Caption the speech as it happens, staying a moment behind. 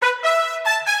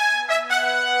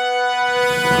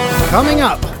Coming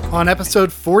up on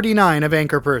episode 49 of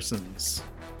Anchor Persons.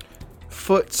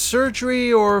 Foot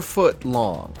surgery or foot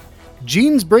long?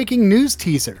 Gene's breaking news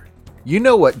teaser. You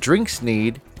know what drinks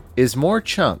need is more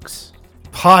chunks.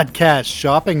 Podcast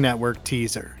shopping network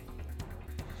teaser.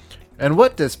 And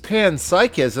what does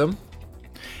panpsychism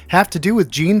have to do with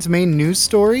Gene's main news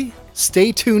story?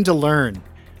 Stay tuned to learn.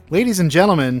 Ladies and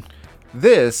gentlemen,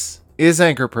 this is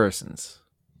Anchor Persons.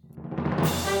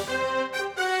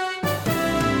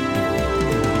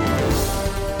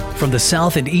 From the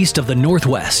south and east of the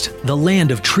Northwest, the land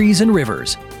of trees and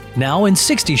rivers, now in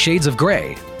 60 Shades of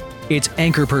Grey, it's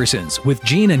Anchor Persons with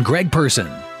Gene and Greg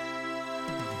Person.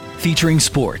 Featuring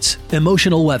sports,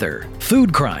 emotional weather,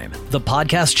 food crime, the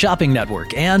podcast shopping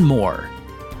network, and more.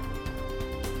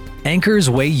 Anchors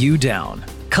weigh you down.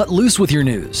 Cut loose with your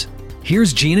news.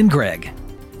 Here's Gene and Greg.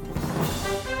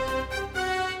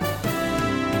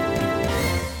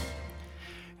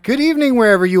 good evening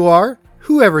wherever you are,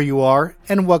 whoever you are,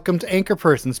 and welcome to Anchor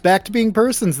Persons. Back to being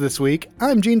persons this week.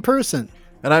 I'm Gene Person.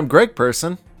 And I'm Greg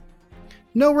Person.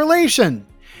 No relation.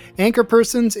 Anchor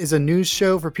Persons is a news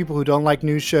show for people who don't like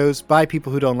news shows by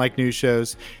people who don't like news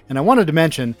shows. And I wanted to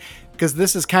mention, because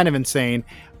this is kind of insane,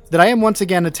 that I am once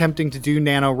again attempting to do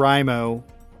NaNoWriMo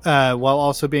while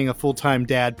also being a full-time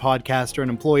dad, podcaster,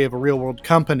 and employee of a real-world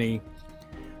company.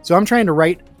 So I'm trying to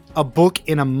write a book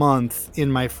in a month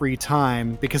in my free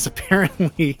time because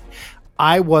apparently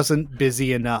I wasn't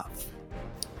busy enough.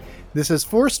 This has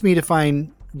forced me to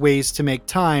find ways to make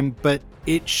time, but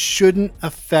it shouldn't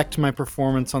affect my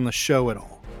performance on the show at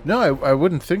all. No, I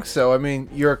wouldn't think so. I mean,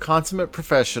 you're a consummate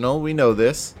professional. We know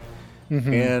this.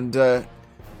 Mm-hmm. And,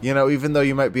 even though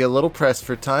you might be a little pressed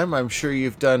for time, I'm sure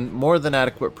you've done more than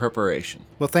adequate preparation.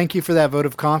 Well, thank you for that vote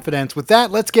of confidence. With that,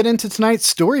 let's get into tonight's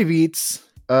story beats.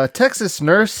 A Texas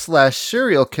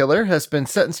nurse/serial killer has been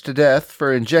sentenced to death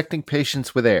for injecting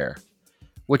patients with air,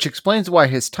 which explains why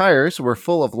his tires were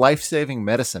full of life-saving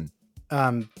medicine.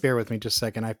 Bear with me just a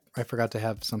second. I forgot to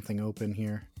have something open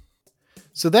here.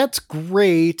 So that's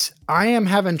great. I am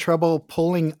having trouble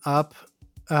pulling up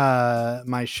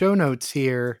my show notes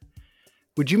here.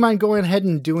 Would you mind going ahead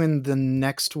and doing the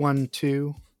next one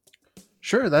too?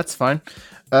 Sure, that's fine.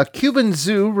 A Cuban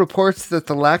zoo reports that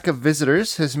the lack of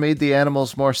visitors has made the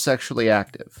animals more sexually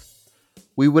active.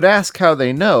 We would ask how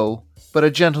they know, but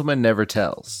a gentleman never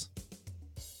tells.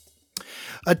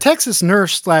 A Texas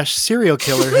nurse/serial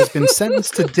killer has been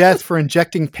sentenced to death for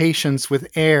injecting patients with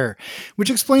air, which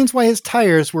explains why his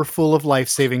tires were full of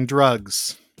life-saving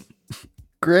drugs.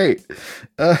 Great.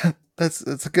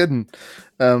 That's a good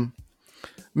one.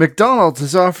 McDonald's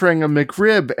is offering a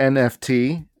McRib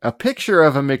NFT, a picture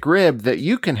of a McRib that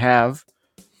you can have.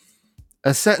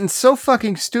 A sentence so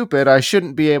fucking stupid I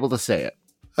shouldn't be able to say it.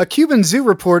 A Cuban zoo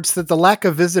reports that the lack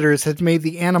of visitors has made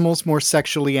the animals more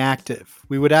sexually active.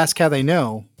 We would ask how they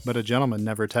know, but a gentleman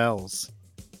never tells.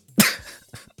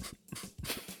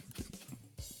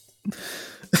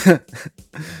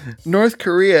 North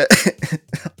Korea...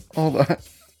 Hold on.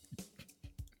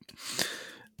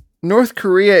 North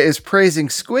Korea is praising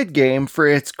Squid Game for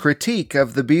its critique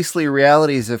of the beastly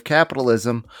realities of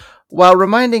capitalism, while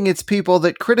reminding its people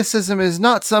that criticism is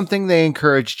not something they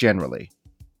encourage generally.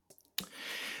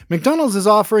 McDonald's is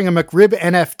offering a McRib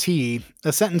NFT,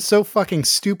 a sentence so fucking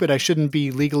stupid I shouldn't be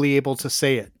legally able to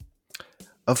say it.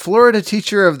 A Florida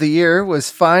Teacher of the Year was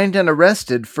fined and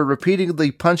arrested for repeatedly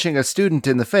punching a student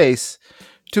in the face,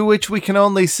 to which we can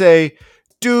only say,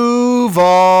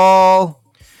 Duval.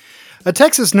 A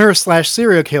Texas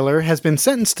nurse/serial killer has been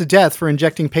sentenced to death for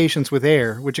injecting patients with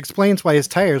air, which explains why his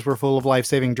tires were full of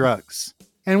life-saving drugs.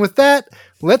 And with that,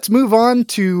 let's move on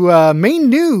to main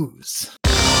news.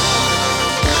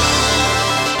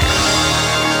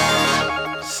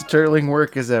 Sterling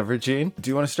work as ever, Gene. Do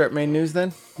you want to start main news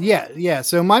then? Yeah.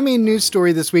 So my main news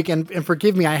story this week, and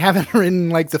forgive me, I haven't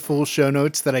written like the full show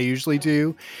notes that I usually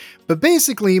do, but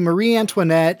basically Marie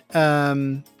Antoinette,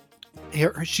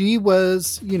 she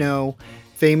was,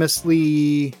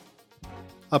 famously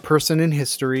a person in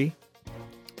history,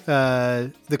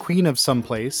 the queen of some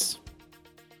place,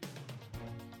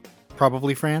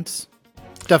 probably France,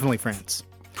 definitely France.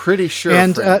 Pretty sure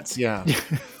France, yeah.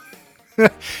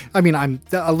 I mean,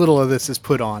 a little of this is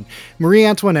put on. Marie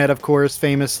Antoinette, of course,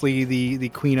 famously the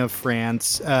Queen of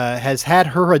France, has had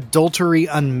her adultery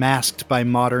unmasked by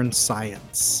modern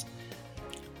science.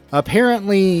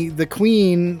 Apparently, the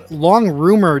Queen, long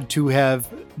rumored to have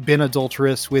been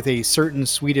adulterous with a certain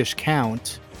Swedish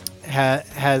count,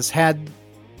 has had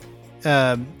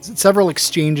several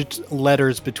exchanged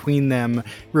letters between them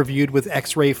reviewed with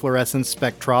X-ray fluorescence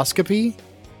spectroscopy.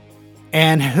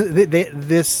 And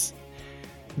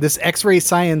This X-ray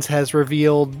science has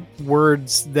revealed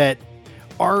words that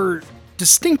are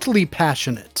distinctly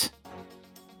passionate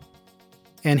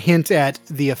and hint at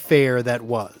the affair that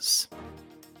was.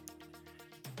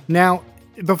 Now,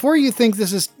 before you think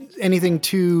this is anything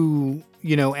too,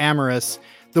 amorous,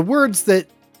 the words that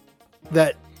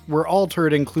were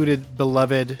altered included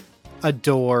beloved,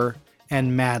 adore,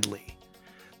 and madly.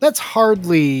 That's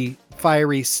hardly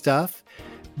fiery stuff,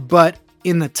 but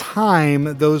in the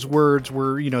time, those words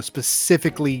were,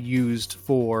 specifically used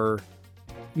for,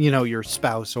 your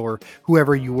spouse or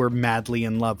whoever you were madly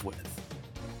in love with.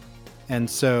 And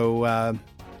so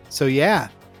yeah,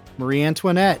 Marie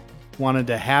Antoinette wanted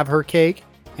to have her cake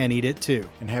and eat it too.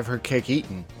 And have her cake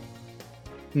eaten.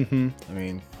 Mm-hmm. I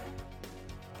mean...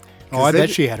 Oh, I bet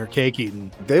she had her cake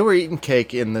eaten. They were eating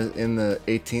cake in the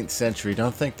 18th century.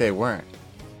 Don't think they weren't.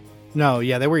 No,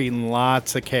 yeah, they were eating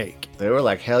lots of cake. They were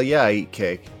like, hell yeah, I eat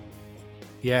cake.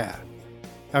 Yeah.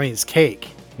 I mean, it's cake.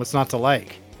 What's not to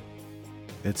like?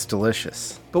 It's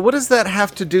delicious. But what does that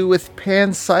have to do with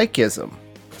panpsychism?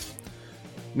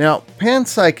 Now,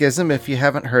 panpsychism, if you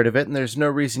haven't heard of it, and there's no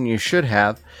reason you should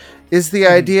have, is the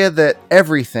idea that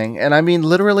everything, and I mean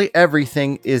literally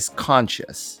everything, is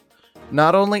conscious.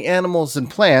 Not only animals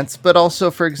and plants, but also,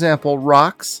 for example,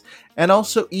 rocks, and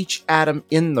also each atom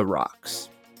in the rocks.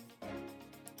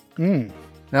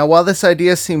 Now, while this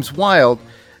idea seems wild,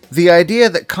 the idea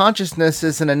that consciousness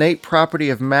is an innate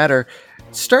property of matter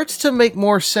starts to make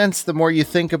more sense the more you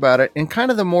think about it, and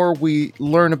kind of the more we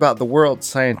learn about the world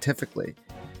scientifically.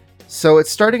 So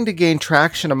it's starting to gain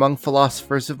traction among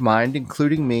philosophers of mind,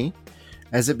 including me,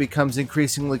 as it becomes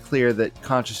increasingly clear that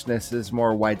consciousness is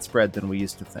more widespread than we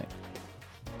used to think.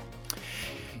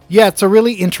 Yeah, it's a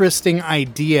really interesting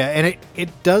idea, and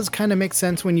it does kind of make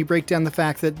sense when you break down the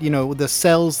fact that, the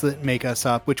cells that make us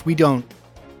up, which we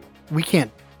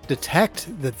can't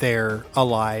detect that they're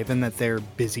alive and that they're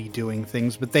busy doing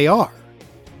things, but they are.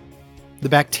 The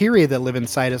bacteria that live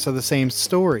inside us are the same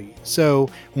story. So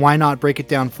why not break it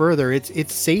down further?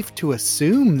 It's safe to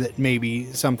assume that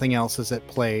maybe something else is at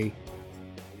play,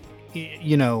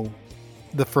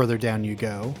 the further down you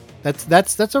go.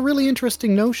 That's a really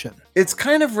interesting notion. It's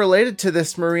kind of related to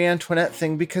this Marie Antoinette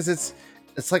thing because it's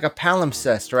like a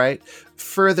palimpsest, right?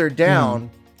 Further down,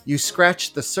 you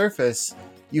scratch the surface,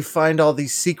 you find all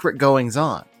these secret goings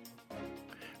on.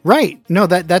 Right. No,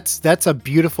 that's a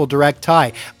beautiful direct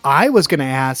tie. I was going to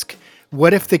ask,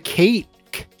 what if the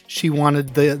cake she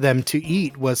wanted them to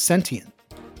eat was sentient?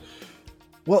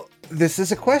 Well, this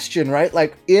is a question, right?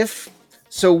 Like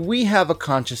so we have a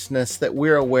consciousness that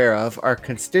we're aware of. Our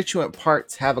constituent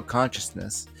parts have a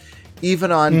consciousness,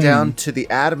 even on down to the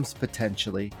atoms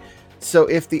potentially. So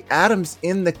if the atoms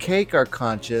in the cake are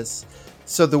conscious,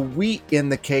 so the wheat in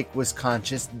the cake was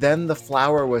conscious, then the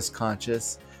flour was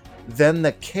conscious, then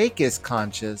the cake is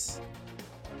conscious.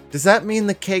 Does that mean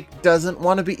the cake doesn't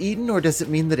want to be eaten, or does it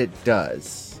mean that it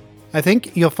does? I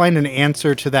think you'll find an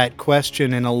answer to that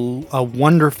question in a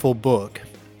wonderful book.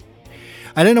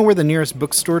 I don't know where the nearest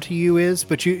bookstore to you is,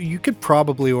 but you could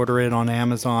probably order it on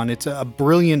Amazon. It's a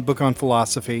brilliant book on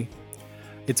philosophy.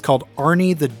 It's called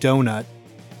Arnie the Donut.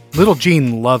 Little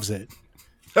Jean loves it.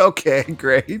 Okay,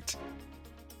 great.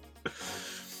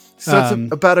 So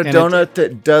it's about a donut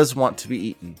that does want to be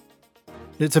eaten.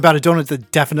 It's about a donut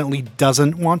that definitely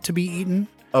doesn't want to be eaten.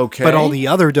 Okay. But all the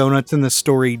other donuts in the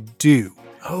story do.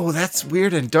 Oh, that's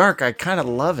weird and dark. I kind of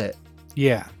love it.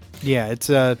 Yeah. Yeah, it's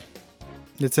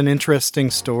an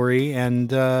interesting story,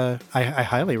 and I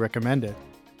highly recommend it.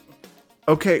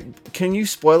 Okay, can you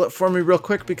spoil it for me real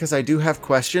quick? Because I do have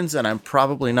questions, and I'm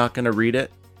probably not going to read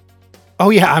it.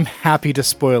 Oh, yeah, I'm happy to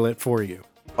spoil it for you.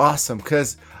 Awesome,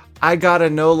 because I got to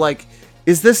know,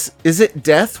 is it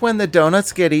death when the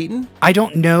donuts get eaten? I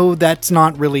don't know. That's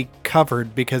not really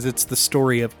covered, because it's the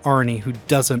story of Arnie who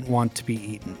doesn't want to be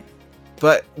eaten.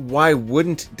 But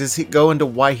does he go into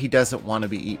why he doesn't want to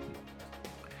be eaten?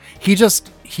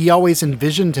 He always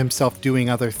envisioned himself doing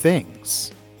other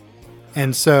things.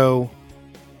 And so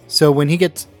when he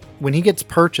gets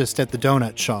purchased at the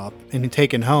donut shop and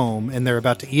taken home and they're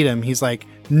about to eat him, he's like,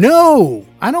 "No,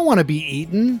 I don't want to be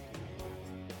eaten."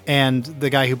 And the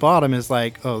guy who bought him is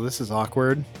like, "Oh, this is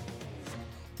awkward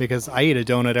because I eat a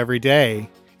donut every day."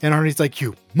 And Arnie's like,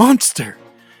 "You monster."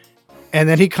 And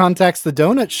then he contacts the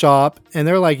donut shop and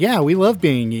they're like, "Yeah, we love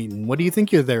being eaten. What do you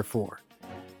think you're there for?"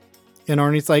 And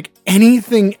Arnie's like,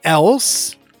 "Anything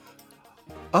else?"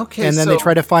 Okay. And then they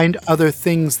try to find other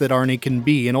things that Arnie can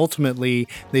be. And ultimately,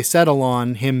 they settle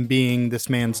on him being this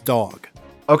man's dog.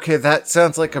 Okay, that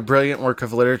sounds like a brilliant work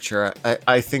of literature.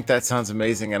 I think that sounds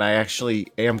amazing, and I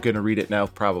actually am going to read it now,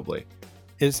 probably.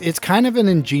 It's kind of an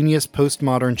ingenious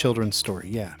postmodern children's story,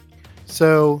 yeah.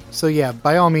 So yeah,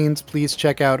 by all means, please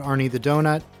check out Arnie the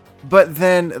Donut. But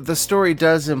then the story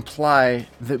does imply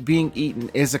that being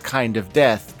eaten is a kind of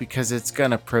death because it's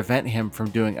going to prevent him from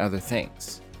doing other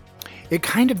things. It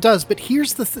kind of does, but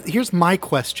here's here's my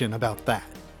question about that.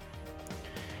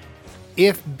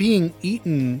 If being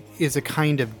eaten is a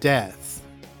kind of death,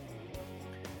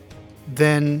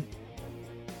 then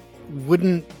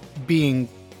wouldn't being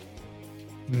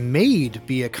made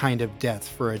be a kind of death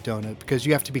for a donut? Because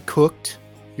you have to be cooked,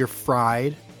 you're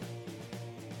fried,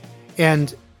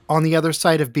 and on the other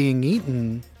side of being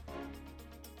eaten,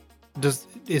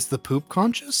 is the poop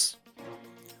conscious?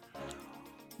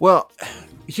 Well,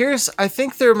 I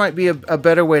think there might be a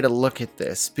better way to look at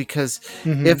this, because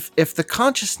if the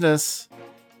consciousness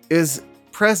is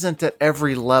present at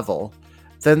every level,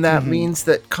 then that means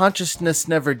that consciousness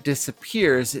never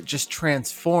disappears. It just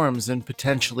transforms and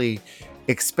potentially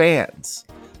expands.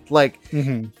 Like,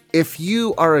 if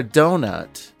you are a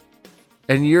donut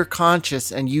and you're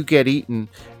conscious and you get eaten,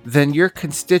 then your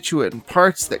constituent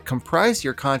parts that comprise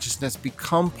your consciousness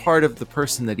become part of the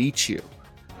person that eats you.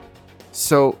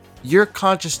 So your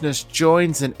consciousness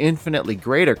joins an infinitely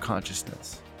greater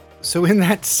consciousness. So in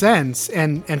that sense,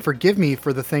 and forgive me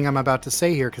for the thing I'm about to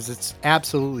say here, because it's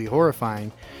absolutely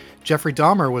horrifying, Jeffrey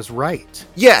Dahmer was right.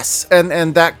 Yes,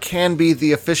 and that can be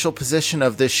the official position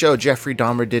of this show. Jeffrey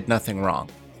Dahmer did nothing wrong.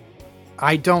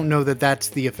 I don't know that that's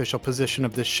the official position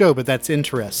of this show, but that's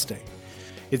interesting.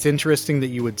 It's interesting that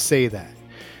you would say that.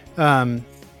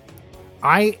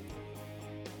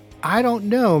 I don't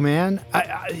know, man.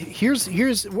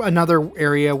 Here's another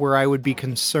area where I would be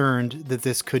concerned that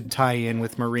this could tie in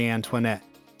with Marie Antoinette.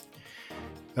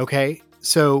 Okay,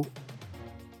 so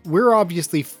we're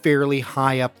obviously fairly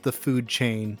high up the food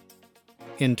chain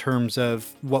in terms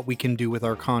of what we can do with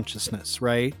our consciousness,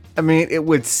 right? I mean, it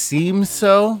would seem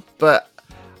so, but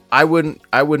I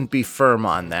wouldn't be firm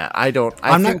on that. I'm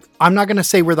not going to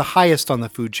say we're the highest on the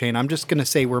food chain. I'm just going to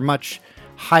say we're much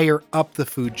higher up the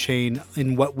food chain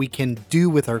in what we can do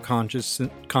with our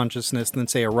consciousness than,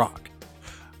 say, a rock.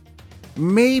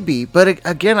 Maybe, but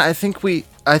again, I think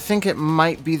it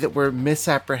might be that we're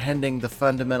misapprehending the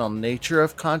fundamental nature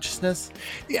of consciousness.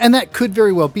 And that could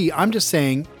very well be. I'm just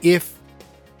saying, if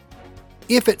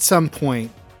at some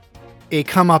point a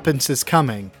comeuppance is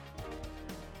coming,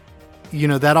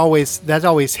 that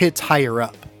always hits higher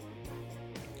up.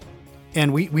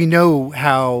 And we know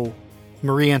how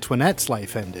Marie Antoinette's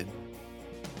life ended.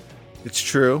 It's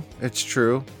true.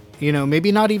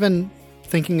 Maybe not even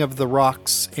thinking of the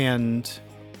rocks and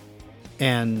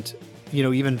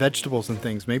even vegetables and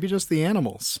things. Maybe just the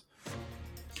animals.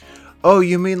 Oh,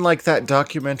 you mean like that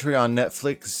documentary on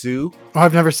Netflix, Zoo? Oh,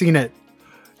 I've never seen it.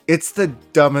 It's the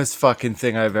dumbest fucking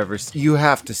thing I've ever seen. You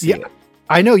have to see it.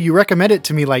 I know, you recommend it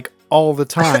to me like all the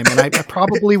time, and I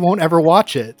probably won't ever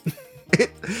watch it.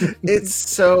 It's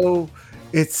so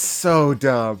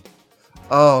dumb.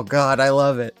 Oh God, I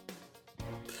love it.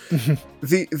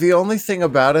 The only thing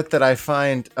about it that I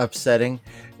find upsetting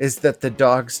is that the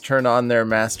dogs turn on their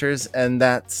masters, and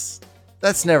that's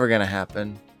never gonna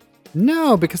happen.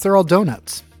 No, because they're all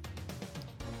donuts.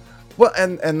 Well,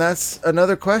 and that's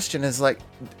another question, is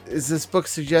this book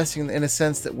suggesting in a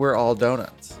sense that we're all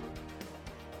donuts?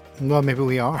 Well, maybe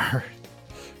we are.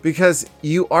 Because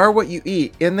you are what you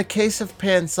eat. In the case of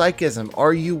panpsychism,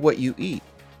 are you what you eat?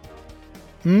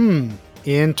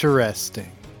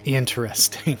 Interesting.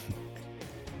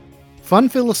 Fun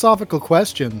philosophical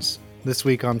questions this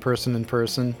week on Person in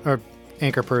Person, or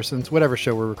Anchor Persons, whatever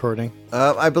show we're recording.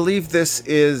 I believe this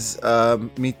is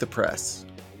Meet the Press.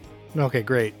 Okay,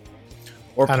 great.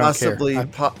 Or possibly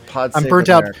Pod Save burnt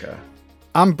America.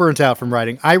 I'm burnt out from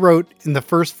writing. I wrote, in the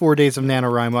first 4 days of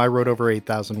NaNoWriMo, I wrote over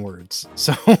 8,000 words.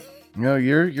 So, no,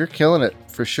 you're killing it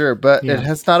for sure, but it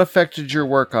has not affected your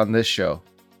work on this show.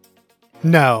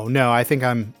 No, I think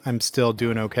I'm still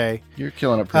doing okay. You're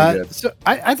killing it pretty good. So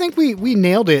I think we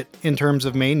nailed it in terms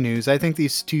of main news. I think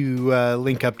these two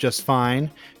link up just fine.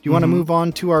 Do you want to move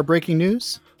on to our breaking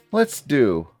news? Let's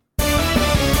do.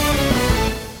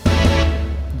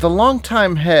 The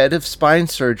longtime head of spine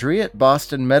surgery at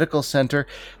Boston Medical Center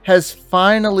has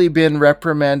finally been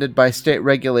reprimanded by state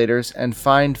regulators and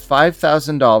fined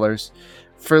 $5,000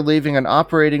 for leaving an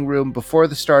operating room before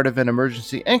the start of an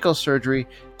emergency ankle surgery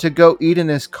to go eat in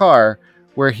his car,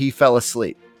 where he fell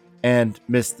asleep and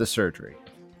missed the surgery.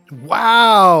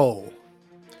 Wow.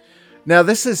 Now,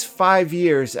 this is 5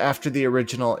 years after the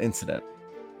original incident.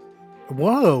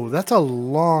 Whoa, that's a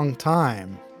long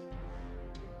time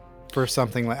for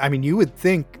something like... I mean, you would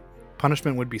think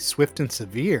punishment would be swift and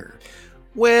severe.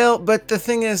 Well, but the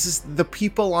thing is the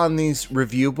people on these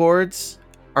review boards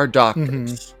are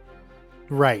doctors.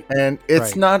 Right. And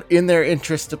it's Right. not in their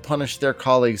interest to punish their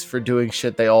colleagues for doing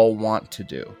shit they all want to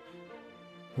do.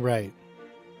 Right.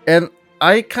 And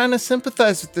I kind of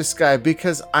sympathize with this guy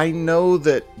because I know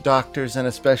that doctors and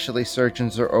especially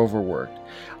surgeons are overworked.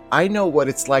 I know what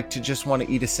it's like to just want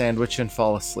to eat a sandwich and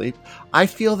fall asleep. I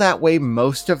feel that way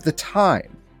most of the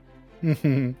time.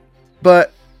 Mhm.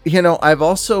 But, you know, I've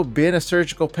also been a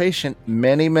surgical patient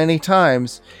many, many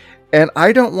times, and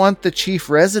I don't want the chief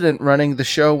resident running the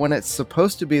show when it's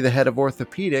supposed to be the head of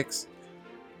orthopedics.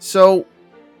 So,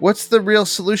 what's the real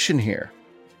solution here?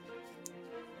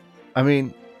 I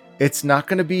mean, it's not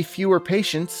going to be fewer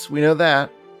patients. We know that.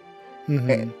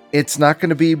 Mhm. It's not going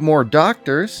to be more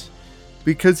doctors.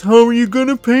 Because how are you going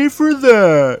to pay for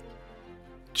that?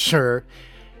 Sure.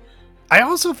 I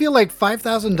also feel like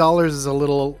 $5,000 is a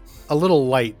little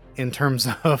light in terms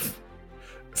of.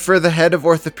 For the head of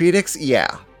orthopedics?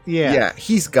 Yeah. Yeah. Yeah,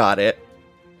 he's got it.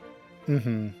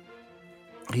 Mm-hmm.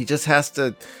 He just has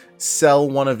to sell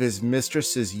one of his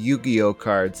mistress's Yu-Gi-Oh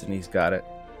cards and he's got it.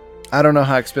 I don't know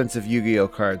how expensive Yu-Gi-Oh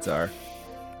cards are.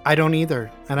 I don't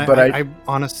either, and I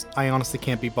honestly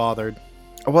can't be bothered.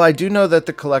 Well, I do know that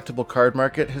the collectible card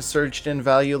market has surged in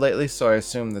value lately, so I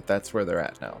assume that that's where they're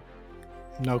at now.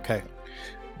 Okay.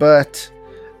 But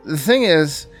the thing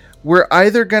is, we're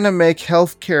either going to make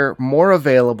healthcare more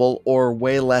available or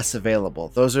way less available.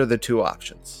 Those are the two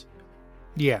options.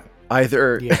 Yeah.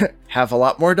 Either have a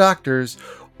lot more doctors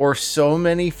or so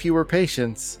many fewer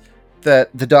patients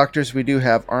that the doctors we do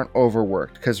have aren't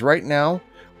overworked. Because right now,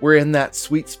 we're in that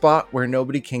sweet spot where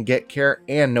nobody can get care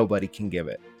and nobody can give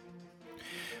it.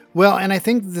 Well, and I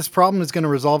think this problem is going to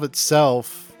resolve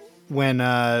itself when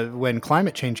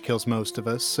climate change kills most of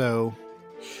us. So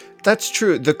That's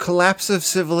true. The collapse of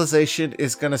civilization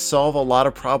is going to solve a lot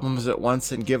of problems at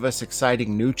once and give us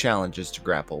exciting new challenges to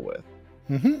grapple with.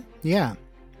 yeah,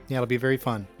 it'll be very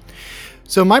fun.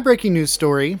 So my breaking news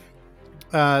story: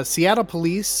 Seattle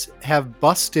police have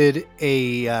busted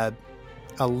a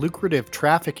lucrative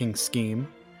trafficking scheme.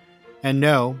 And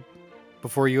no,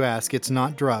 before you ask, it's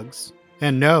not drugs.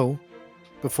 And no,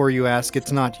 before you ask,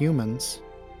 it's not humans.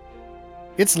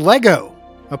 It's Lego.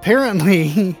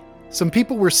 Apparently, some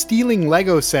people were stealing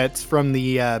Lego sets from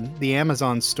the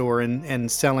Amazon store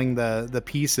and selling the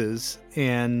pieces.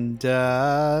 And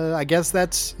I guess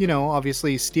that's,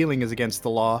 obviously stealing is against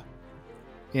the law.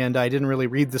 And I didn't really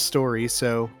read the story,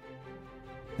 so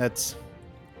that's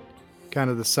kind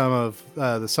of the sum of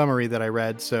the summary that I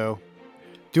read. So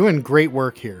doing great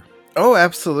work here. Oh,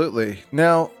 absolutely.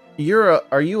 Now,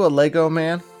 are you a Lego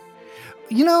man?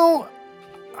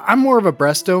 I'm more of a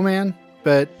Bresto man,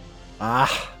 but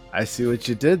I see what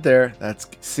you did there.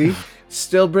 See,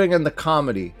 still bringing the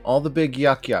comedy, all the big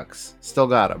yucks, still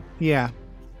got them. yeah.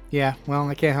 Well,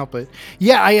 I can't help it.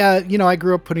 Yeah, I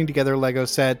grew up putting together Lego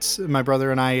sets. My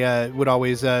brother and I would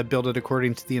always build it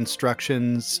according to the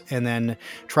instructions, and then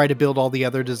try to build all the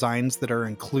other designs that are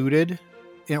included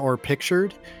or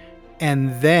pictured.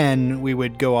 And then we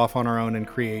would go off on our own and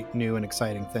create new and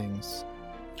exciting things.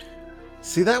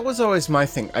 See, that was always my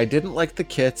thing. I didn't like the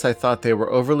kits. I thought they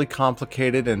were overly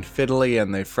complicated and fiddly,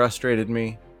 and they frustrated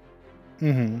me.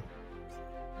 Mm-hmm.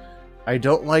 I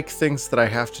don't like things that I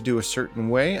have to do a certain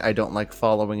way. I don't like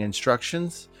following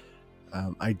instructions.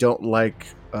 I don't like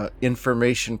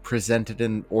information presented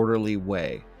in an orderly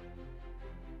way.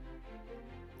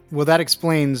 Well, that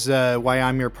explains why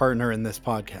I'm your partner in this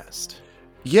podcast.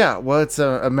 Yeah, well, it's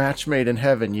a match made in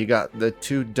heaven. You got the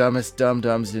two dumbest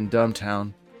dum-dums in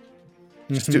Dumbtown.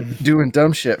 Just doing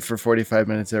dumb shit for 45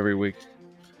 minutes every week.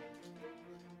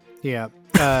 Yeah.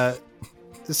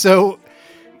 So,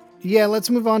 let's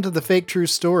move on to the fake true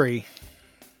story.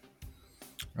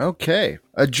 Okay.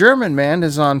 A German man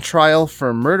is on trial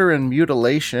for murder and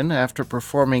mutilation after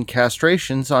performing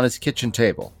castrations on his kitchen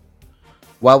table.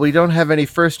 While we don't have any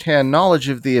first-hand knowledge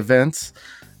of the events,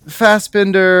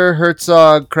 Fassbinder,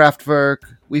 Herzog, Kraftwerk,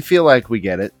 we feel like we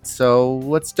get it, so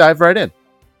let's dive right in.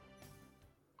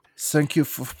 Thank you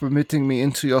for permitting me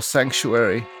into your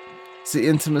sanctuary. The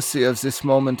intimacy of this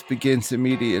moment begins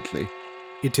immediately.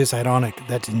 It is ironic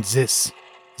that in this,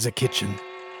 the kitchen,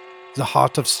 the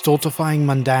heart of stultifying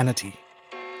mundanity,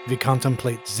 we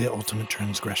contemplate the ultimate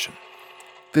transgression.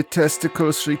 The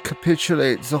testicles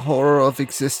recapitulate the horror of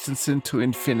existence into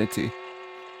infinity.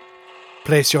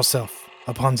 Place yourself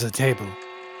upon the table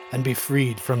and be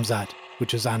freed from that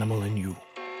which is animal in you.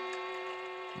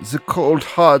 The cold,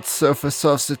 hard surface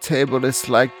of the table is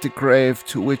like the grave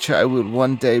to which I will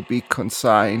one day be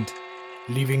consigned.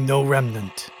 Leaving no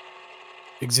remnant,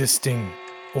 existing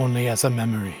only as a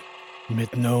memory,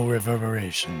 with no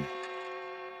reverberation.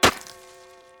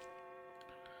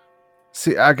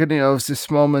 The agony of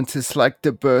this moment is like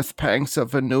the birth pangs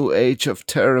of a new age of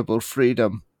terrible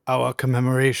freedom. Our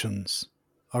commemorations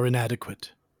are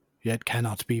inadequate, yet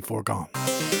cannot be foregone.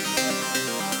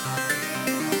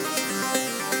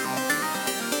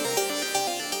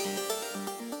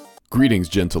 Greetings,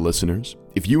 gentle listeners.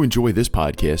 If you enjoy this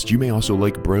podcast, you may also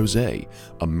like Brose, a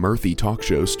mirthy talk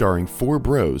show starring four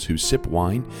bros who sip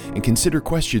wine and consider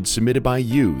questions submitted by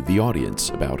you, the audience,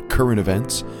 about current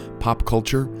events, pop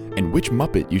culture, and which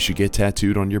Muppet you should get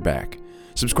tattooed on your back.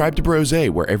 Subscribe to Brose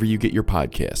wherever you get your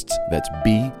podcasts. That's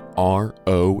BROSE.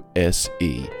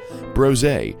 Brose,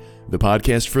 the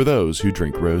podcast for those who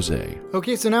drink rosé.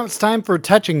 Okay, so now it's time for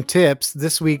touching tips.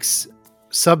 This week's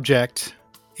subject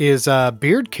is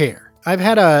beard care. I've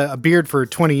had a beard for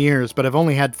 20 years, but I've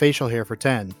only had facial hair for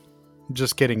 10.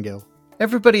 Just kidding, Gil.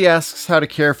 Everybody asks how to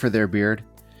care for their beard,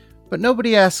 but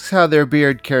nobody asks how their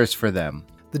beard cares for them.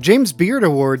 The James Beard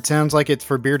Award sounds like it's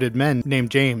for bearded men named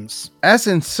James. As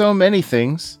in so many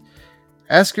things,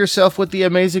 ask yourself what the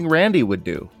amazing Randy would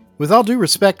do. With all due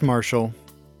respect, Marshall,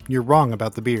 you're wrong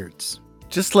about the beards.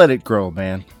 Just let it grow,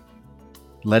 man.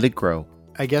 Let it grow.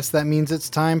 I guess that means it's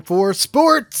time for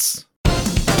sports!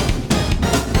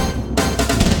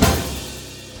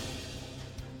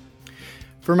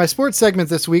 For my sports segment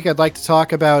this week, I'd like to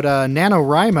talk about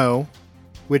NaNoWriMo,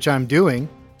 which I'm doing.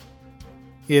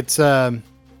 It's an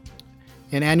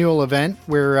annual event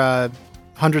where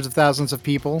hundreds of thousands of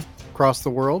people across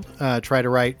the world try to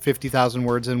write 50,000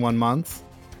 words in 1 month.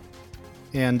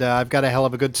 And I've got a hell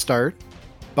of a good start.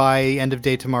 By end of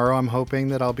day tomorrow, I'm hoping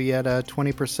that I'll be at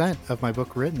 20% of my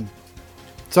book written.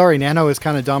 Sorry, Nano is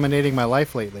kind of dominating my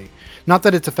life lately. Not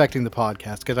that it's affecting the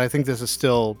podcast, because I think this is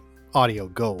still audio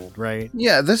gold, right?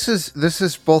 Yeah, this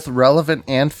is both relevant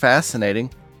and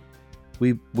fascinating.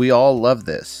 We all love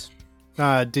this.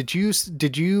 Did you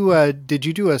do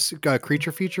a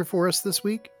creature feature for us this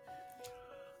week?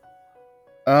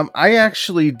 I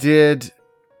actually did,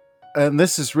 and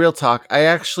this is real talk. I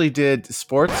actually did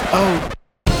sports. Oh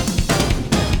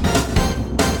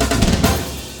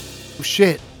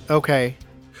shit. Okay.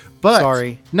 But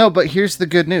sorry. No, but here's the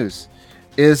good news.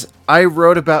 Is I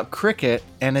wrote about cricket,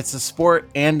 and it's a sport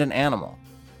and an animal.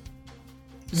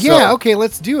 Yeah, okay,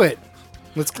 let's do it.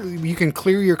 You can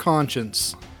clear your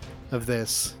conscience of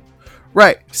this.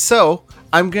 Right, so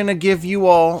I'm going to give you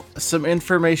all some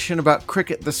information about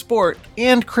cricket the sport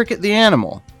and cricket the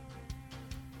animal.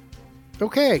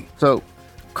 Okay. So,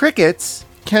 crickets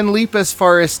can leap as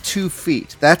far as 2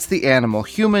 feet. That's the animal.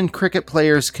 Human cricket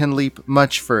players can leap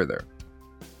much further.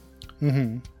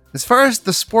 Mm-hmm. As far as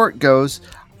the sport goes,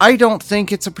 I don't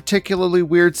think it's a particularly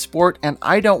weird sport, and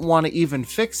I don't want to even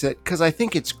fix it because I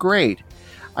think it's great.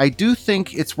 I do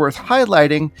think it's worth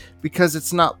highlighting because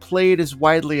it's not played as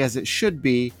widely as it should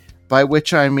be, by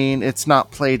which I mean it's not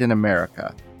played in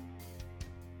America.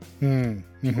 Mm-hmm.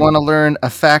 If you want to learn a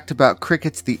fact about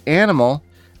crickets the animal,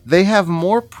 they have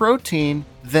more protein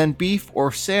than beef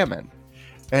or salmon.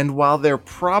 And while they're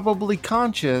probably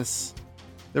conscious,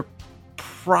 they're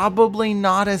probably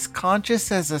not as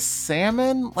conscious as a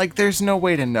salmon. Like, there's no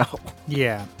way to know.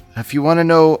 Yeah. If you want to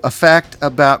know a fact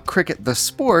about cricket the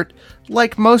sport,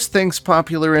 like most things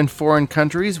popular in foreign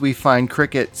countries, we find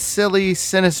cricket silly,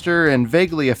 sinister, and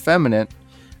vaguely effeminate,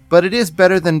 but it is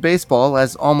better than baseball,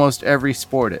 as almost every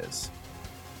sport is.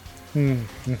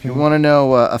 Mm-hmm. If you want to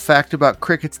know a fact about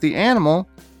crickets the animal,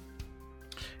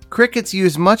 crickets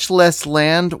use much less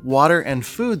land, water, and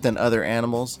food than other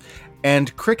animals,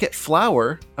 and cricket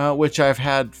flour, which I've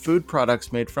had food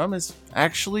products made from, is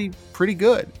actually pretty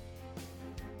good.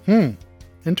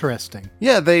 Interesting.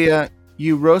 Yeah,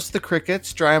 you roast the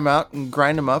crickets, dry them out, and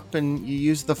grind them up, and you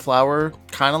use the flour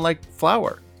kind of like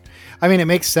flour. I mean, it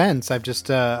makes sense. I've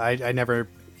just, I never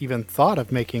even thought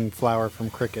of making flour from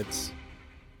crickets.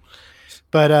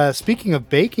 But speaking of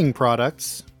baking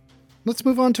products, let's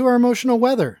move on to our emotional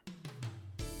weather.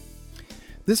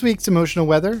 This week's emotional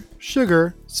weather: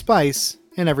 sugar, spice,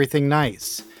 and everything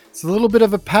nice. It's a little bit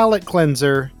of a palate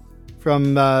cleanser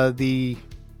from the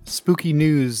spooky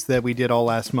news that we did all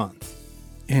last month.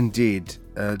 Indeed.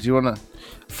 Do you want to...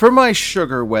 For my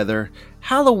sugar weather,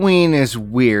 Halloween is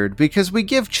weird because we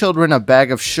give children a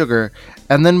bag of sugar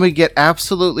and then we get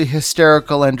absolutely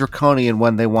hysterical and draconian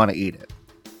when they want to eat it.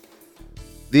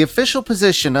 The official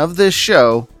position of this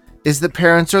show is that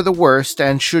parents are the worst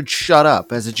and should shut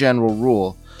up as a general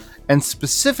rule, and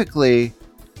specifically,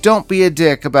 don't be a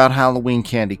dick about Halloween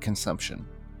candy consumption.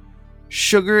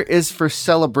 Sugar is for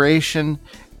celebration,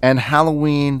 and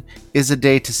Halloween is a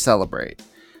day to celebrate.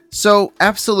 So,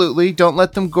 absolutely, don't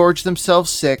let them gorge themselves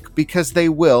sick, because they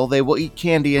will. They will eat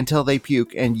candy until they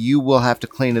puke, and you will have to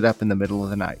clean it up in the middle of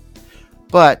the night.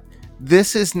 But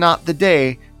this is not the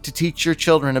day to teach your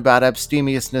children about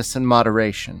abstemiousness and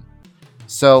moderation.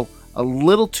 So, a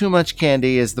little too much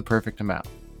candy is the perfect amount.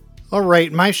 All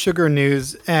right, my sugar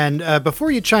news. And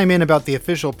before you chime in about the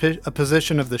official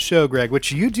position of the show, Greg,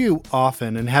 which you do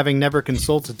often, and having never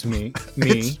consulted to me,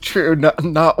 It's true,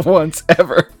 not once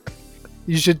ever.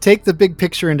 You should take the big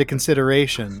picture into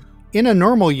consideration. In a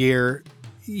normal year,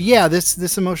 yeah,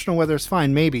 this emotional weather is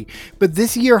fine, maybe. But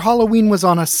this year, Halloween was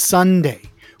on a Sunday.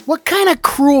 What kind of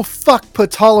cruel fuck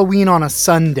puts Halloween on a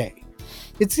Sunday?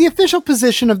 It's the official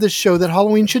position of this show that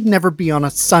Halloween should never be on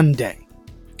a Sunday.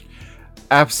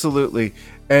 Absolutely.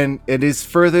 And it is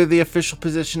further the official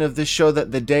position of this show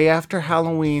that the day after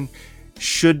Halloween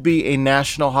should be a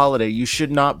national holiday. You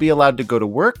should not be allowed to go to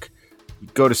work,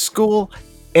 go to school,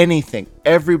 anything.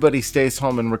 Everybody stays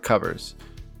home and recovers.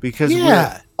 Because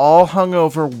we're all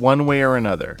hungover one way or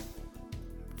another.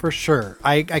 For sure.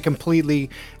 I completely...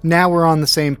 Now we're on the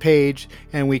same page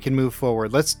and we can move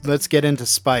forward. Let's get into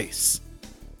Spice.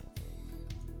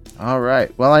 All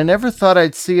right. Well, I never thought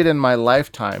I'd see it in my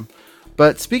lifetime.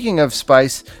 But speaking of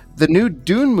Spice, the new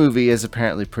Dune movie is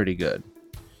apparently pretty good.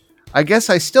 I guess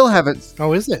I still haven't...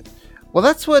 Oh, is it? Well,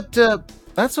 that's what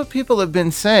people have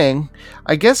been saying.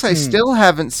 I guess I still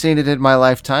haven't seen it in my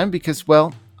lifetime because,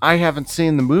 well, I haven't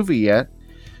seen the movie yet.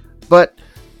 But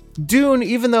Dune,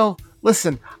 even though...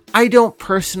 Listen, I don't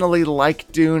personally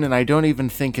like Dune, and I don't even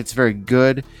think it's very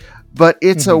good. But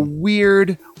it's a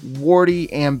weird,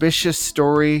 warty, ambitious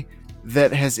story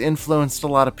that has influenced a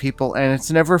lot of people, and it's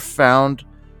never found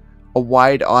a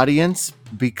wide audience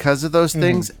because of those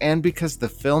things, and because the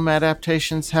film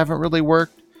adaptations haven't really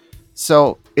worked.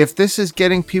 So if this is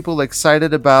getting people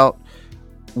excited about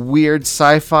weird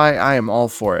sci-fi, I am all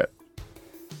for it.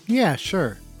 Yeah,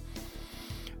 sure.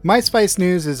 My Spice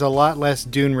news is a lot less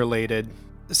Dune related.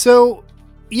 So,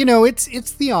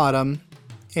 it's the autumn,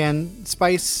 and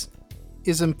spice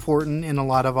is important in a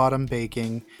lot of autumn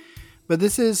baking. But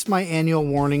this is my annual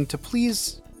warning to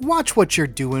please watch what you're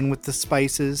doing with the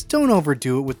spices. Don't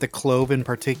overdo it with the clove in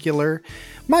particular.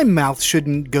 My mouth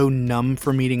shouldn't go numb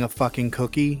from eating a fucking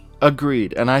cookie.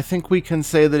 Agreed. And I think we can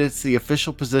say that it's the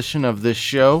official position of this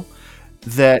show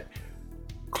that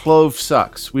clove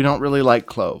sucks. We don't really like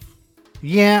clove.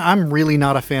 Yeah, I'm really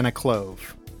not a fan of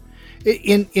clove.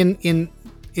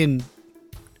 In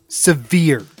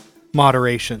severe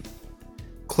moderation.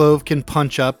 Clove can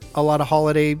punch up a lot of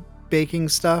holiday baking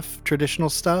stuff, traditional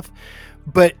stuff,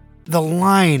 but the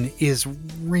line is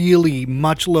really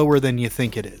much lower than you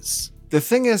think it is. The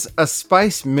thing is, a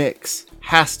spice mix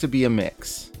has to be a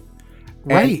mix.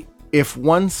 Right. And if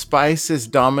one spice is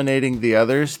dominating the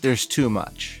others, there's too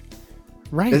much.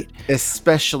 Right.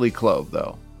 Especially clove,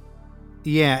 though.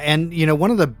 Yeah, and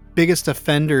one of the biggest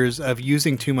offenders of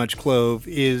using too much clove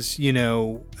is,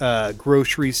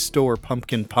 grocery store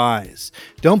pumpkin pies.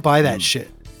 Don't buy that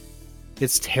shit.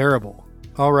 It's terrible.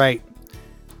 All right.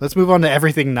 Let's move on to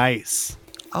everything nice.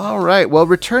 All right. Well,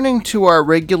 returning to our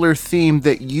regular theme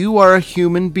that you are a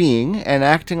human being and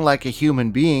acting like a human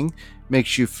being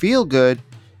makes you feel good,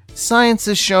 science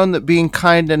has shown that being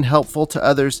kind and helpful to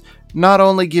others not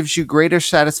only gives you greater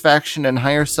satisfaction and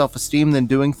higher self-esteem than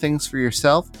doing things for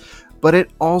yourself, but it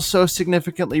also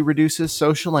significantly reduces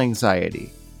social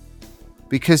anxiety.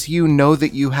 Because you know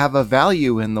that you have a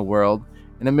value in the world,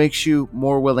 and it makes you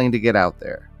more willing to get out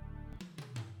there.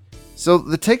 So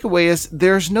the takeaway is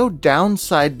there's no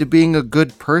downside to being a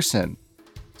good person.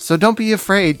 So don't be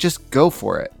afraid, just go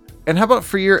for it. And how about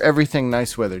for your everything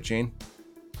nice weather, Gene?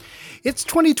 It's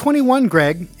 2021,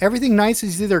 Greg. Everything nice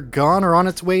is either gone or on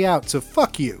its way out, so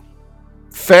fuck you.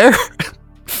 Fair?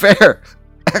 Fair.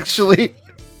 Actually,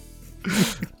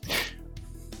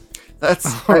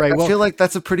 that's all right. I feel like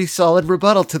that's a pretty solid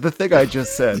rebuttal to the thing I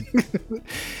just said.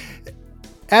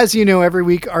 As you know, every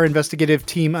week our investigative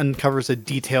team uncovers a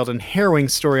detailed and harrowing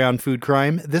story on food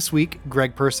crime. This week,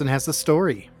 Greg Person has the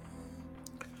story.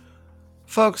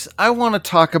 Folks, I want to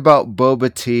talk about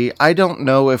boba tea. I don't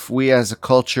know if we as a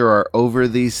culture are over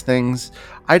these things.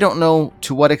 I don't know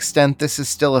to what extent this is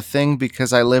still a thing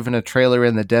because I live in a trailer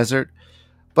in the desert.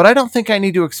 But I don't think I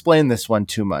need to explain this one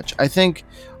too much. I think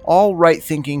all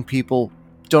right-thinking people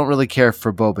don't really care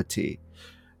for boba tea.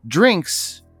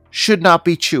 Drinks should not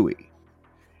be chewy.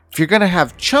 If you're going to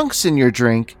have chunks in your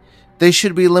drink, they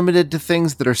should be limited to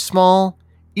things that are small,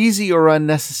 easy or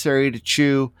unnecessary to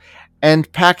chew,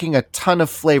 and packing a ton of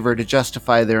flavor to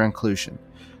justify their inclusion.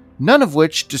 None of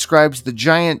which describes the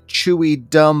giant, chewy,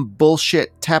 dumb,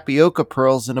 bullshit tapioca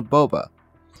pearls in a boba.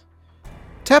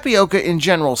 Tapioca in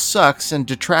general sucks and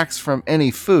detracts from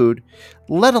any food,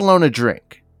 let alone a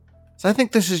drink. So I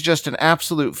think this is just an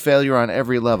absolute failure on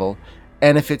every level,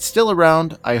 and if it's still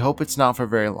around, I hope it's not for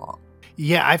very long.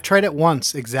 Yeah, I've tried it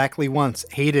once, exactly once.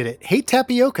 Hated it. Hate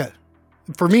tapioca.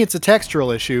 For me, it's a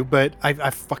textural issue, but I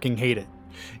fucking hate it.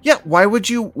 Yeah, why would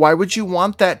you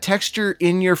want that texture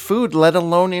in your food, let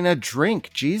alone in a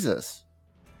drink? Jesus.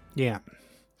 Yeah.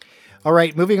 All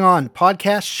right, moving on.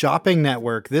 Podcast Shopping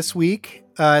Network. This week,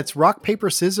 it's Rock, Paper,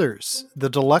 Scissors, the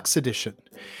deluxe edition.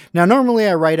 Now, normally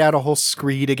I write out a whole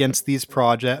screed against these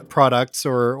products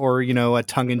or a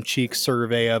tongue-in-cheek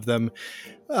survey of them.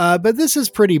 But this is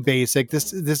pretty basic.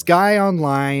 This guy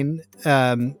online,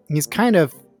 he's kind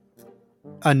of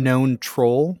a known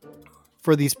troll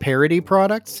for these parody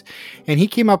products, and he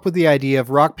came up with the idea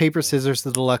of Rock, Paper, Scissors,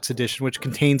 the deluxe edition, which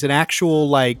contains an actual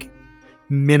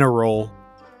mineral,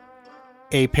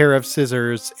 a pair of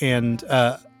scissors, and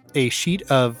a sheet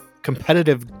of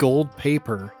competitive gold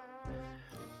paper,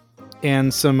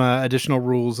 and some additional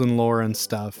rules and lore and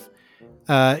stuff.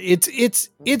 It's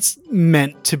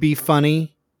meant to be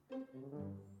funny,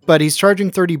 but he's charging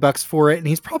 $30 for it, and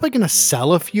he's probably going to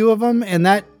sell a few of them, and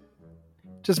that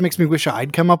just makes me wish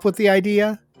I'd come up with the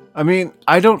idea. I mean,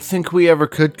 I don't think we ever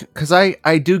could, because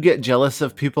I do get jealous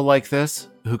of people like this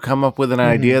who come up with an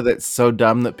idea that's so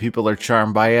dumb that people are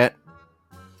charmed by it.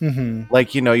 Mm-hmm.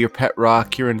 Like, your pet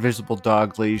rock, your invisible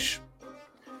dog leash.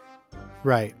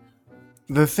 Right.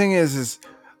 The thing is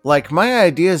my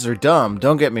ideas are dumb,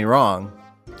 don't get me wrong.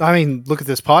 I mean, look at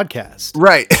this podcast.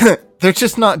 Right. They're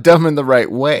just not dumb in the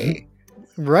right way.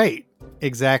 Right.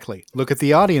 Exactly. Look at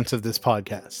the audience of this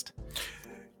podcast.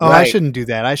 Oh, Right. I shouldn't do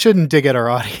that. I shouldn't dig at our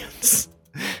audience.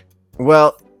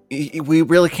 Well, we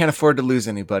really can't afford to lose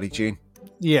anybody, Gene.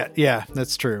 Yeah,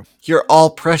 that's true. You're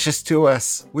all precious to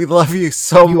us. We love you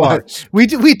so much. We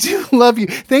do love you.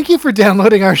 Thank you for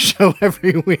downloading our show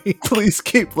every week. Please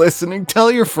keep listening.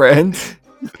 Tell your friends.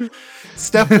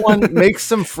 Step 1, make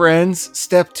some friends.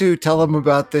 Step 2, tell them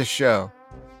about this show.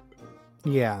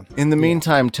 Yeah. In the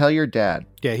meantime, tell your dad.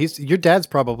 Yeah, your dad's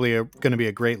probably going to be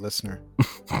a great listener.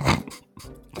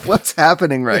 What's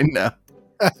happening right now?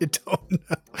 I don't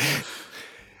know.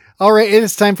 All right, it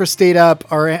is time for State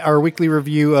Up, our weekly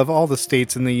review of all the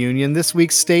states in the Union. This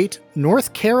week's state,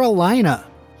 North Carolina.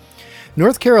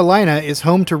 North Carolina is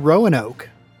home to Roanoke,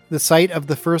 the site of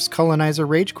the first colonizer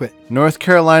rage quit. North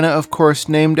Carolina, of course,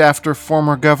 named after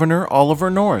former Governor Oliver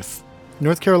North.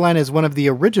 North Carolina is one of the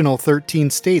original 13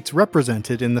 states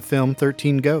represented in the film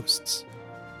 13 Ghosts.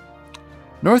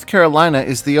 North Carolina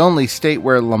is the only state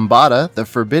where lambada, the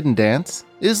forbidden dance,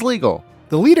 is legal.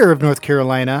 The leader of North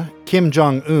Carolina, Kim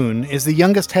Jong-un, is the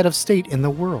youngest head of state in the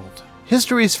world.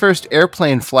 History's first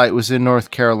airplane flight was in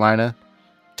North Carolina.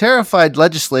 Terrified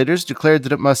legislators declared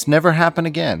that it must never happen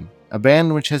again, a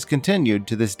ban which has continued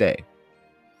to this day.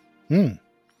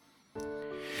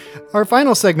 Our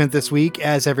final segment this week,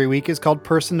 as every week, is called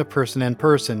Person to Person and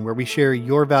Person, where we share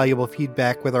your valuable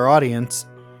feedback with our audience.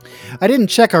 I didn't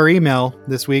check our email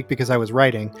this week because I was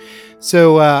writing,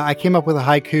 so I came up with a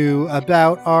haiku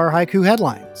about our haiku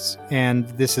headlines, and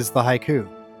this is the haiku.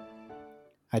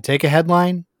 I take a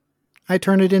headline, I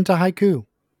turn it into haiku.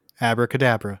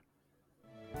 Abracadabra.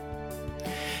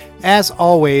 As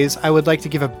always, I would like to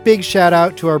give a big shout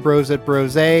out to our bros at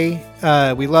Brose.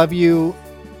 We love you.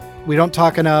 We don't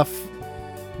talk enough.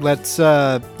 Let's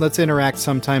interact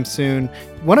sometime soon.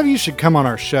 One of you should come on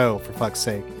our show, for fuck's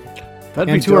sake.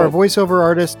 That'd to our voiceover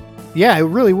artist, yeah, it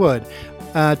really would.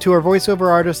 To our voiceover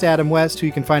artist, Adam West, who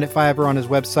you can find at Fiverr on his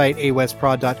website,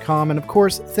 awestprod.com. And of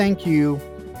course, thank you,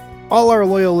 all our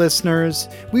loyal listeners.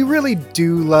 We really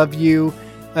do love you.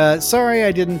 Sorry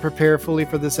I didn't prepare fully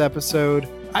for this episode.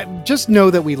 Just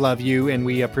know that we love you and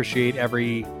we appreciate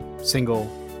every single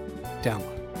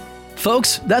download.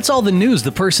 Folks, that's all the news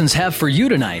the persons have for you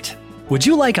tonight. Would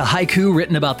you like a haiku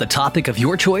written about the topic of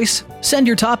your choice? Send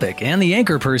your topic, and the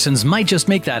anchor persons might just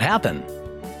make that happen.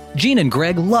 Gene and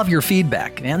Greg love your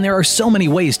feedback, and there are so many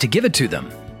ways to give it to them.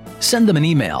 Send them an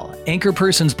email,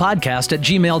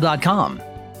 anchorpersonspodcast@gmail.com.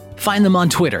 Find them on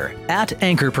Twitter,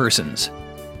 @anchorpersons.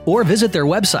 Or visit their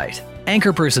website,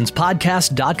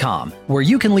 anchorpersonspodcast.com, where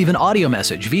you can leave an audio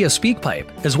message via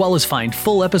SpeakPipe, as well as find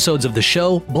full episodes of the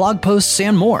show, blog posts,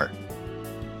 and more.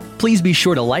 Please be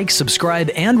sure to like,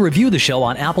 subscribe, and review the show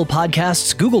on Apple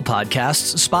Podcasts, Google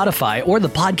Podcasts, Spotify, or the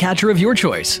podcatcher of your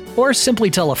choice, or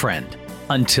simply tell a friend.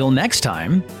 Until next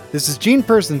time, this is Gene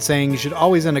Person saying you should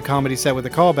always end a comedy set with a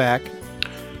callback.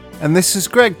 And this is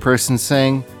Greg Person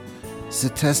saying, the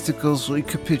testicles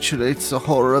recapitulates the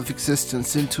horror of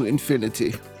existence into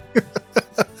infinity.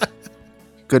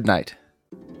 Good night.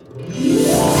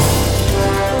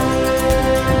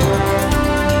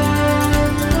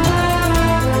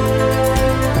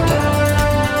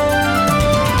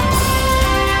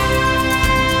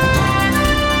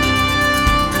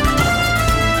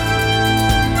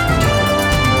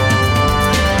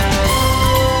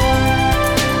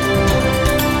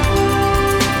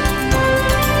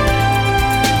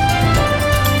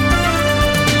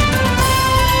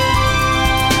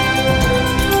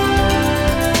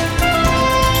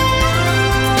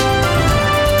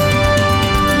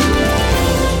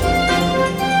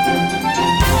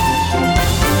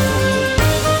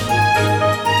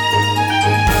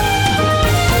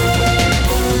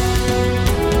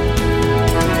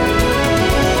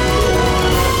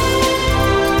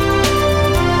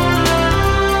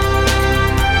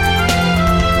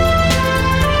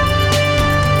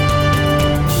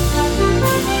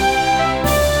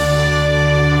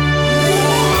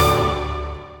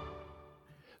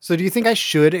 So do you think I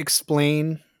should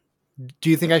explain? Do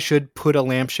you think I should put a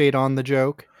lampshade on the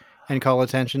joke and call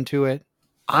attention to it?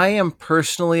 I am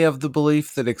personally of the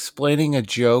belief that explaining a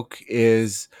joke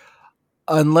is,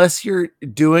 unless you're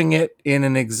doing it in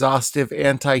an exhaustive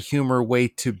anti-humor way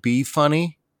to be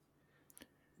funny,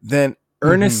 then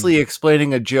earnestly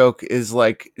explaining a joke is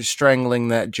like strangling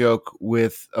that joke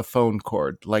with a phone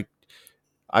cord. Like,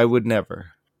 I would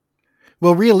never.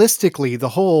 Well, realistically, the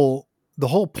whole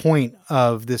point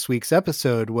of this week's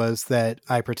episode was that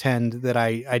I pretend that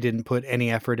I didn't put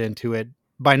any effort into it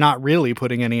by not really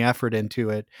putting any effort into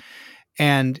it.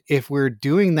 And if we're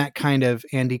doing that kind of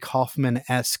Andy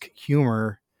Kaufman-esque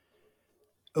humor,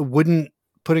 wouldn't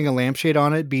putting a lampshade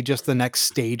on it be just the next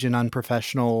stage in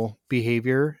unprofessional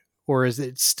behavior? Or is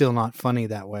it still not funny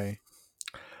that way?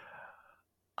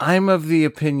 I'm of the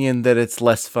opinion that it's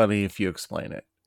less funny if you explain it.